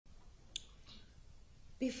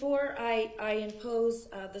Before I impose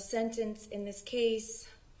the sentence in this case,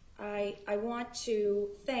 I want to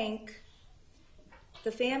thank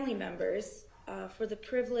the family members for the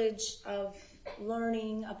privilege of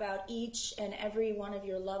learning about each and every one of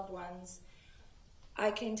your loved ones.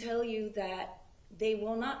 I can tell you that they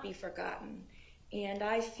will not be forgotten, and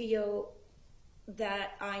I feel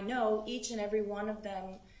that I know each and every one of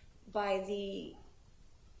them by the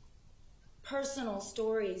personal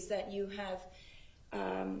stories that you have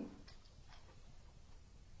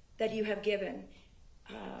given.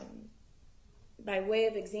 By way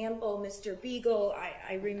of example, Mr. Beagle,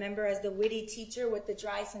 I remember as the witty teacher with the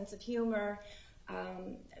dry sense of humor,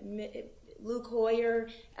 Luke Hoyer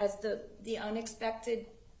as the unexpected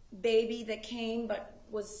baby that came but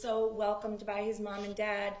was so welcomed by his mom and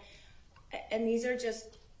dad. And these are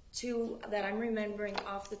just two that I'm remembering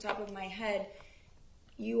off the top of my head.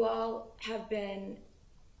 You all have been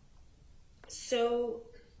so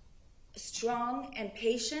strong and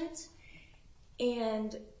patient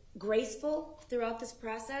and graceful throughout this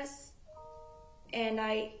process, and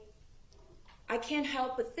I can't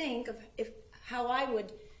help but think of how I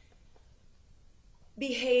would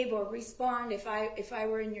behave or respond if I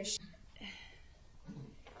were in your shoes.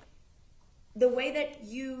 The way that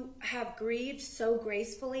you have grieved so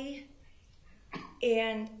gracefully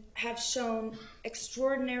and have shown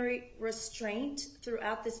extraordinary restraint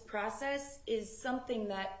throughout this process is something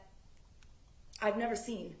that I've never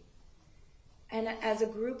seen. And as a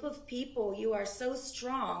group of people, you are so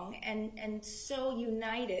strong and so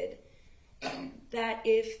united that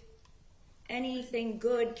if anything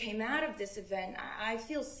good came out of this event, I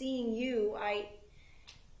feel seeing you, I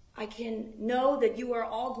can know that you are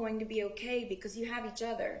all going to be okay because you have each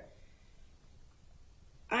other.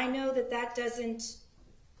 I know that that doesn't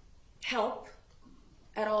help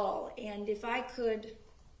at all, and if I could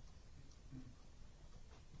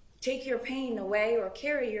take your pain away or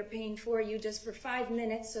carry your pain for you just for 5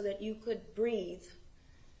 minutes so that you could breathe,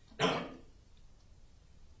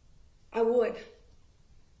 I would.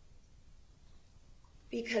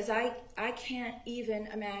 Because I can't even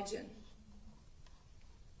imagine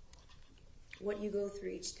what you go through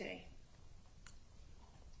each day.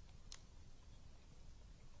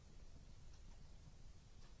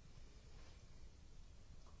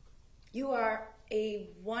 You are a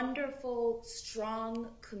wonderful, strong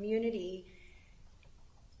community.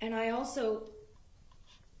 And I also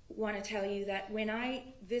want to tell you that when I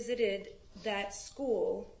visited that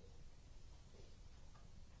school,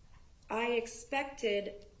 I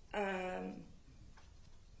expected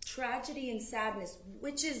tragedy and sadness,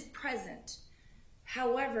 which is present.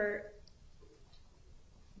 However,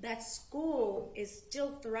 that school is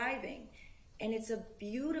still thriving, and it's a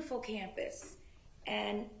beautiful campus,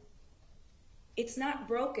 and it's not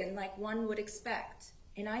broken like one would expect.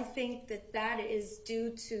 And I think that that is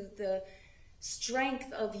due to the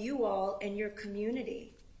strength of you all and your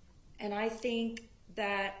community. And I think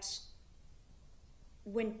that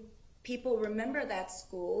when people remember that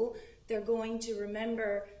school, they're going to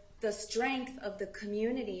remember the strength of the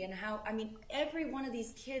community and how, I mean, every one of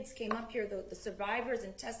these kids came up here, the survivors,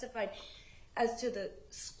 and testified as to the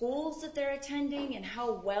schools that they're attending and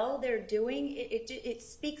how well they're doing. It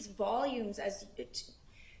speaks volumes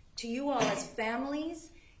to you all as families,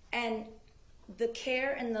 and the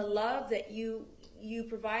care and the love that you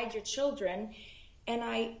provide your children. And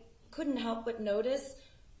I couldn't help but notice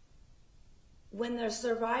when the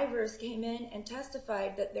survivors came in and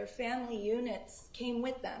testified that their family units came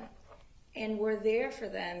with them and were there for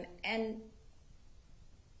them. And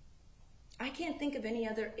I can't think of any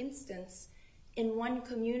other instance in one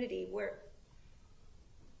community where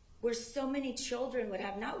so many children would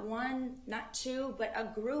have not one, not two, but a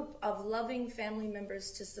group of loving family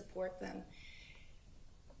members to support them.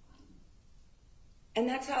 And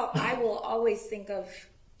that's how I will always think of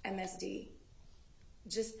MSD,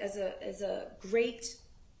 just as a great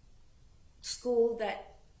school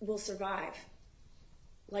that will survive,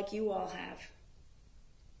 like you all have.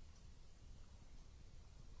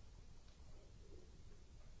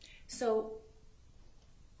 So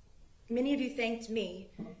many of you thanked me.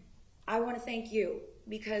 I want to thank you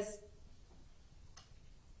because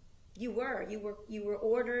you were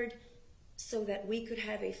ordered so that we could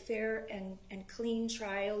have a fair and clean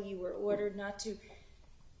trial. You were ordered not to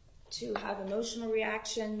have emotional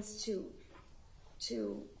reactions, to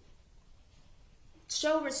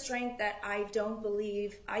show restraint that I don't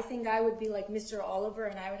believe. I think I would be like Mr. Oliver,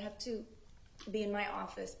 and I would have to be in my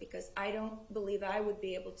office because I don't believe I would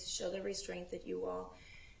be able to show the restraint that you all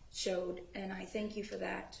showed, and I thank you for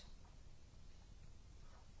that.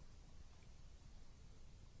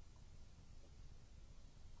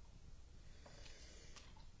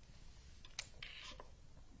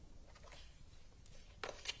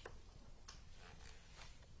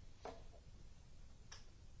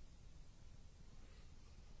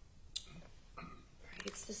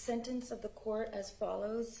 It's the sentence of the court as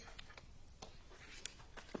follows.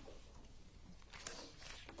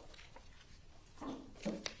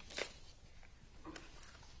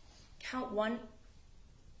 Count 1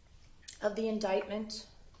 of the indictment,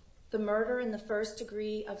 the murder in the first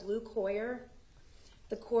degree of Luke Hoyer.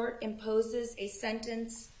 The court imposes a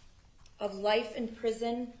sentence of life in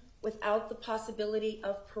prison without the possibility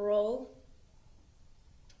of parole.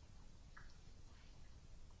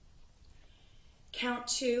 Count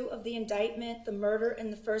 2 of the indictment, the murder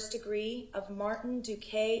in the first degree of Martin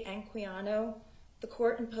Duque Anquiano. The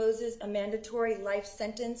court imposes a mandatory life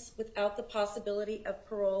sentence without the possibility of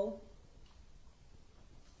parole.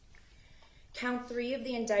 Count 3 of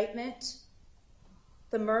the indictment,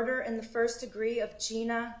 the murder in the first degree of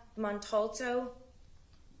Gina Montalto.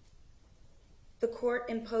 The court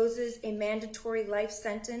imposes a mandatory life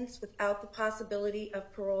sentence without the possibility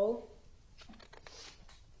of parole.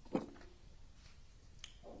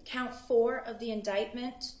 Count 4 of the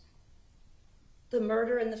indictment, the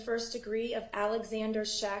murder in the first degree of Alexander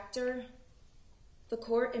Schachter. The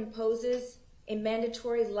court imposes a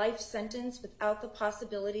mandatory life sentence without the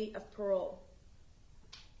possibility of parole.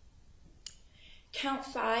 Count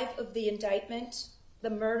 5 of the indictment, the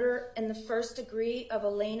murder in the first degree of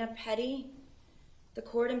Elena Petty. The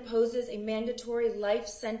court imposes a mandatory life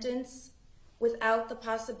sentence without the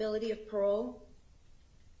possibility of parole.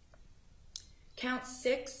 Count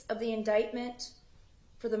 6 of the indictment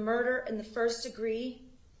for the murder in the first degree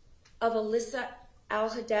of Alyssa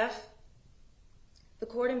Al-Hadef. The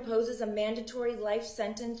court imposes a mandatory life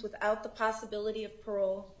sentence without the possibility of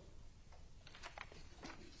parole.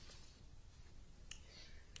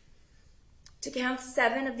 To count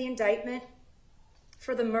 7 of the indictment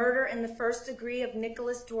for the murder in the first degree of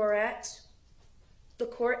Nicholas Dworet, the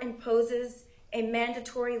court imposes a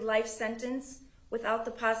mandatory life sentence without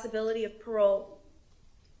the possibility of parole.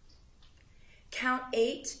 Count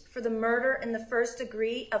 8 for the murder in the first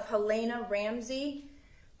degree of Helena Ramsey,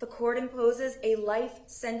 the court imposes a life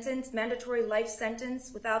sentence, mandatory life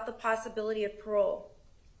sentence without the possibility of parole.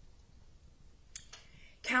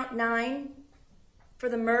 Count 9 for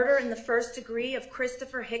the murder in the first degree of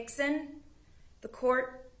Christopher Hickson, the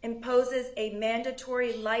court imposes a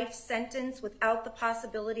mandatory life sentence without the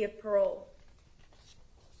possibility of parole.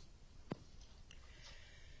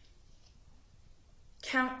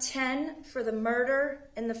 Count 10 for the murder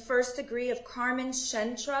in the first degree of Carmen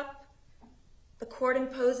Schentrup. The court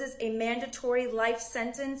imposes a mandatory life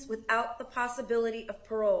sentence without the possibility of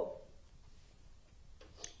parole.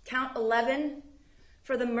 Count 11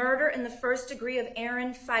 for the murder in the first degree of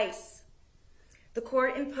Aaron Feiss. The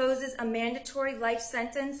court imposes a mandatory life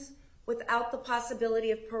sentence without the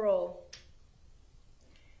possibility of parole.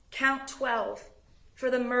 Count 12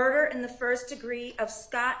 for the murder in the first degree of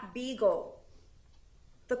Scott Beagle.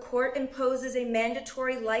 The court imposes a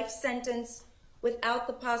mandatory life sentence without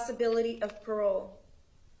the possibility of parole.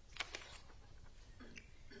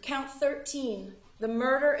 Count 13, the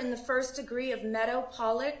murder in the first degree of Meadow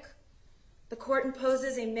Pollock. The court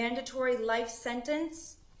imposes a mandatory life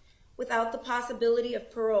sentence without the possibility of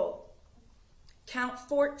parole. Count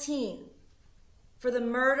 14, for the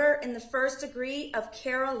murder in the first degree of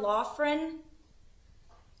Kara Loughran.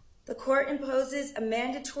 The court imposes a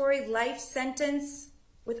mandatory life sentence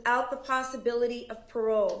without the possibility of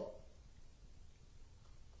parole.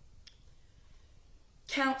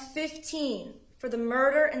 Count 15, for the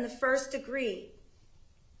murder in the first degree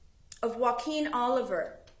of Joaquin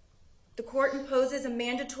Oliver. The court imposes a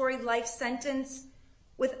mandatory life sentence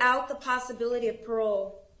without the possibility of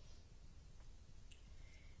parole.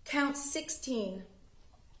 Count 16,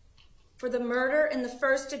 for the murder in the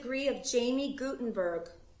first degree of Jamie Gutenberg.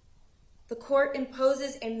 The court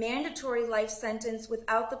imposes a mandatory life sentence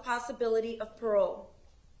without the possibility of parole.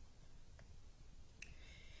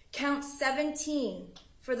 Count 17,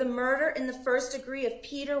 for the murder in the first degree of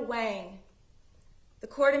Peter Wang. The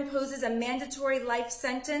court imposes a mandatory life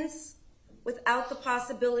sentence without the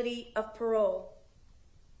possibility of parole.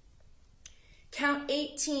 Count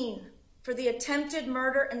 18, for the attempted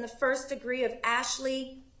murder in the first degree of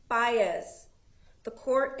Ashley Baez. The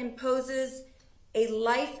court imposes a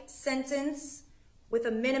life sentence with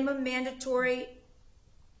a minimum mandatory,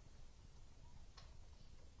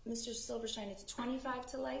 Mr. Silverstein, it's 25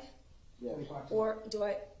 to life? Yeah. Or do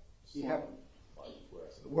I?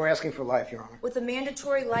 We're asking for life, Your Honor. With a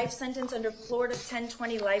mandatory life sentence under Florida's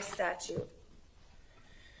 1020 life statute.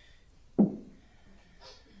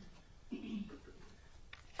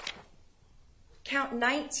 Count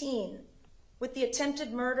 19, with the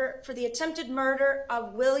attempted murder, for the attempted murder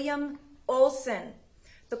of William Olson.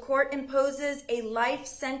 The court imposes a life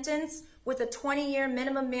sentence with a 20-year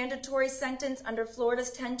minimum mandatory sentence under Florida's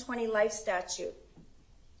 1020 life statute.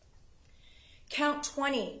 Count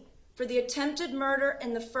 20, for the attempted murder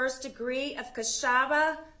in the first degree of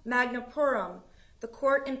Kashava Magnapuram, the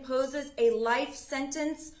court imposes a life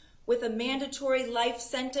sentence with a mandatory life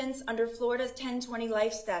sentence under Florida's 1020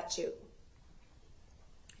 life statute.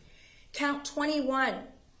 Count 21,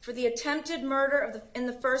 for the attempted murder in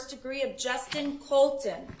the first degree of Justin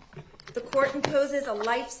Colton, the court imposes a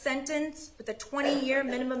life sentence with a 20-year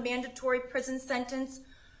minimum mandatory prison sentence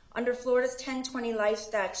under Florida's 1020 life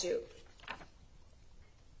statute.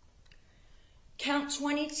 Count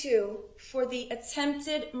 22, for the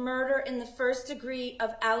attempted murder in the first degree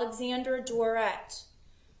of Alexander Dworet,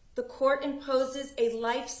 the court imposes a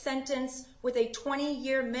life sentence with a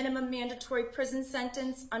 20-year minimum mandatory prison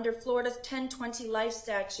sentence under Florida's 1020 life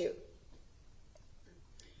statute.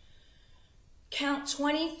 Count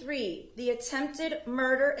 23, the attempted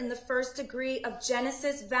murder in the first degree of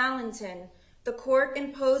Genesis Valentine, the court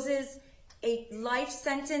imposes a life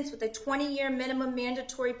sentence with a 20-year minimum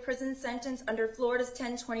mandatory prison sentence under Florida's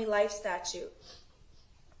 1020 life statute.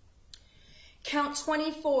 Count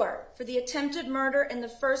 24, for the attempted murder in the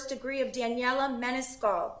first degree of Daniela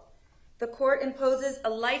Menescal, the court imposes a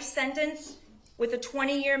life sentence with a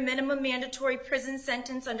 20-year minimum mandatory prison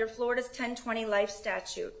sentence under Florida's 1020 life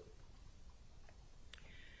statute.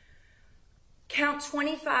 Count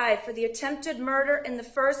 25, for the attempted murder in the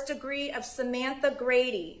first degree of Samantha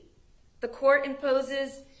Grady, the court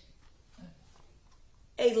imposes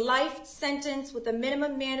a life sentence with a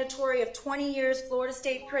minimum mandatory of 20 years Florida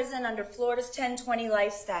State Prison under Florida's 1020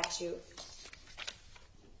 life statute.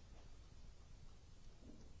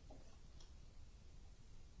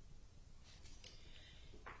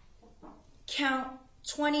 Count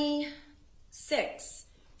 26,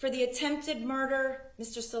 for the attempted murder,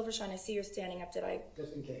 Mr. Silvershine, I see you're standing up. Did I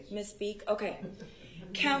just in case misspeak? Okay.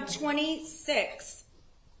 Count 26,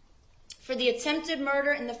 for the attempted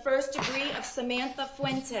murder in the first degree of Samantha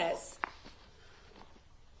Fuentes.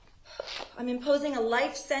 I'm imposing a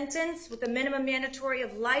life sentence with a minimum mandatory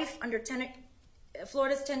of life under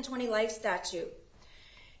Florida's 1020 life statute.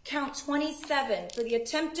 Count 27, for the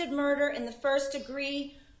attempted murder in the first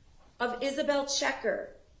degree of Isabel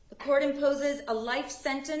Checker. The court imposes a life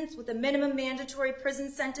sentence with a minimum mandatory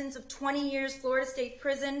prison sentence of 20 years Florida State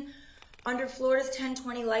Prison under Florida's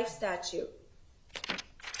 1020 life statute.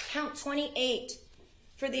 Count 28,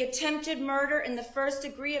 for the attempted murder in the first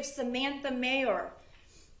degree of Samantha Mayor.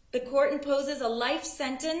 The court imposes a life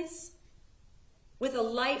sentence with a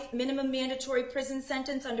life minimum mandatory prison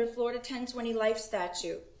sentence under Florida 1020 life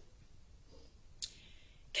statute.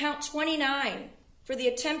 Count 29, for the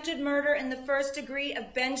attempted murder in the first degree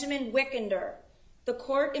of Benjamin Wickender. The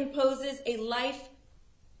court imposes a life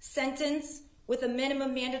sentence with a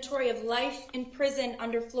minimum mandatory of life in prison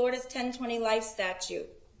under Florida's 1020 life statute.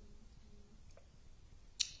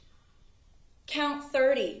 Count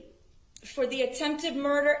 30, for the attempted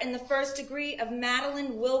murder in the first degree of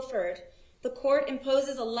Madeline Wilford, the court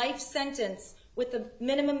imposes a life sentence with a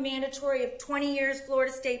minimum mandatory of 20 years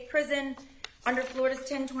Florida State Prison under Florida's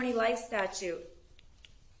 1020 life statute.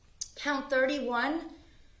 Count 31,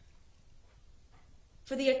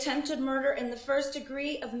 for the attempted murder in the first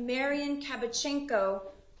degree of Marian Kabachenko,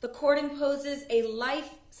 the court imposes a life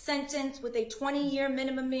sentence with a 20-year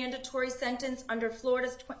minimum mandatory sentence under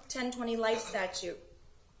Florida's 1020 life statute.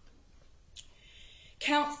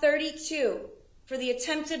 Count 32, for the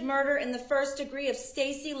attempted murder in the first degree of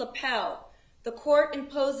Stacy Lapel, the court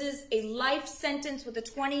imposes a life sentence with a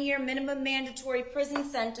 20-year minimum mandatory prison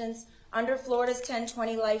sentence under Florida's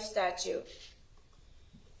 1020 life statute.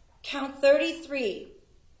 Count 33,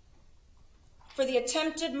 for the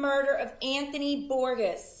attempted murder of Anthony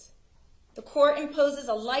Borges, the court imposes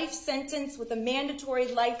a life sentence with a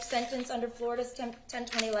mandatory life sentence under Florida's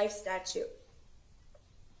 1020 life statute.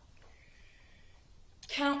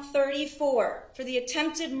 Count 34, for the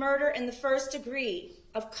attempted murder in the first degree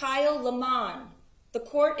of Kyle Lamont, the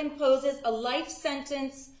court imposes a life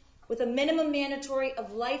sentence with a minimum mandatory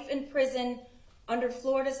of life in prison under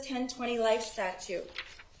Florida's 1020 life statute.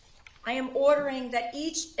 I am ordering that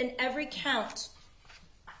each and every count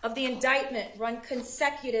of the indictment run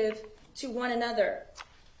consecutive to one another.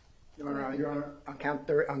 Your Honor, on count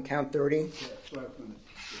 30, on count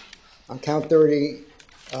 30,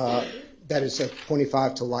 that is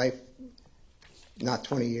 25 to life, not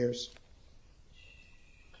 20 years.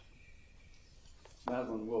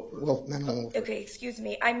 Madeline Wilford. Okay, excuse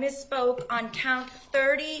me. I misspoke. On count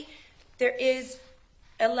 30, there is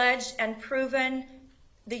alleged and proven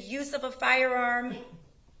the use of a firearm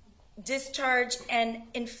discharge and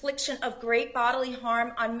infliction of great bodily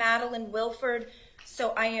harm on Madeline Wilford.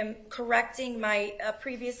 So I am correcting my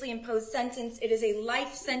previously imposed sentence. It is a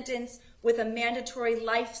life sentence with a mandatory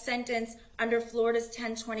life sentence under Florida's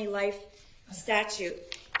 1020 life statute.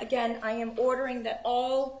 Again, I am ordering that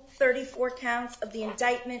all 34 counts of the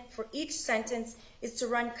indictment for each sentence is to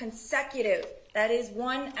run consecutive, that is,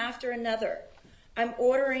 one after another. I'm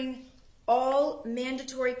ordering all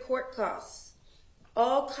mandatory court costs,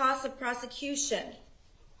 all costs of prosecution.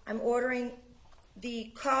 I'm ordering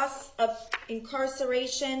the costs of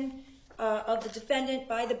incarceration of the defendant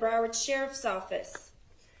by the Broward Sheriff's Office.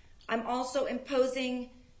 I'm also imposing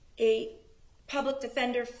a public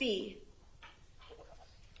defender fee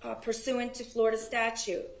pursuant to Florida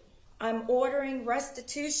statute. I'm ordering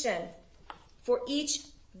restitution for each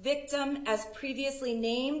victim as previously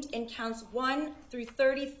named in counts 1 through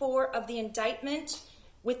 34 of the indictment,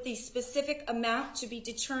 with the specific amount to be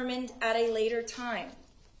determined at a later time.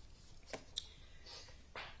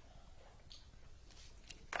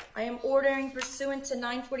 I am ordering pursuant to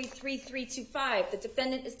 943-325, the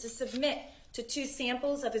defendant is to submit to 2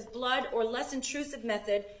 samples of his blood or less intrusive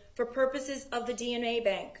method for purposes of the DNA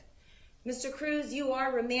bank. Mr. Cruz, you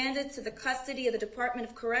are remanded to the custody of the Department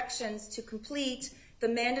of Corrections to complete the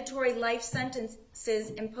mandatory life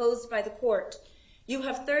sentences imposed by the court. You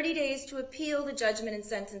have 30 days to appeal the judgment and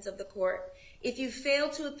sentence of the court. If you fail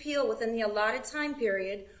to appeal within the allotted time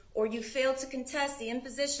period, or you fail to contest the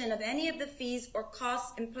imposition of any of the fees or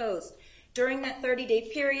costs imposed during that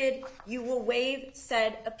 30-day period, you will waive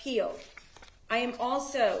said appeal. I am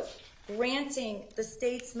also granting the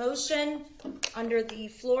state's motion under the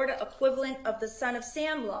Florida equivalent of the Son of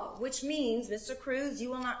Sam law, which means, Mr. Cruz, you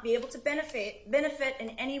will not be able to benefit in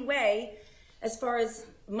any way as far as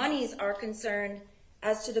monies are concerned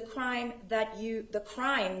as to the crimes that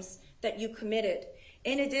you committed.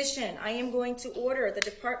 In addition, I am going to order the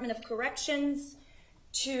Department of Corrections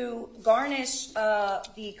to garnish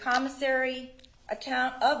the commissary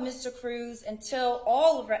account of Mr. Cruz until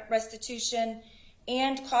all restitution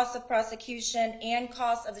and costs of prosecution and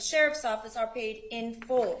costs of the Sheriff's Office are paid in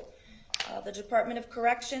full. The Department of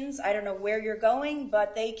Corrections, I don't know where you're going,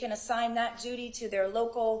 but they can assign that duty to their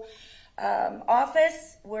local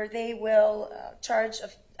office, where they will charge an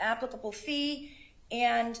applicable fee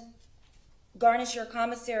and garnish your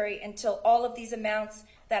commissary until all of these amounts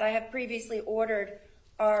that I have previously ordered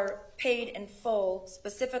are paid in full,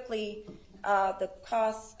 specifically the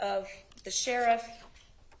costs of the sheriff,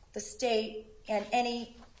 the state, and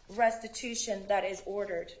any restitution that is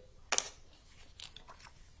ordered.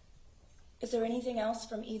 Is there anything else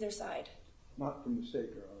from either side? Not from the state,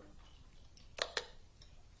 Your Honor.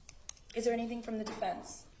 Is there anything from the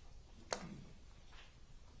defense?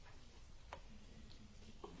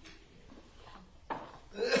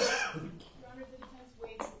 Your Honor, the defense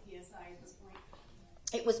waives the PSI at this point.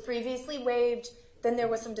 It was previously waived. Then there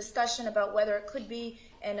was some discussion about whether it could be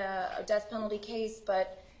in a death penalty case,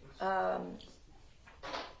 but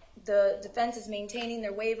the defense is maintaining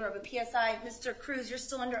their waiver of a PSI. Mr. Cruz, you're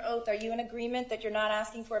still under oath. Are you in agreement that you're not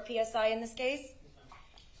asking for a PSI in this case?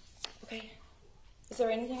 Okay. Is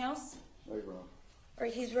there anything else? No, Your Honor. All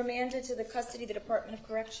right, he's remanded to the custody of the Department of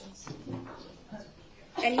Corrections.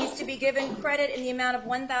 And he's to be given credit in the amount of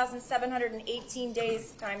 1,718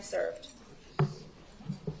 days time served.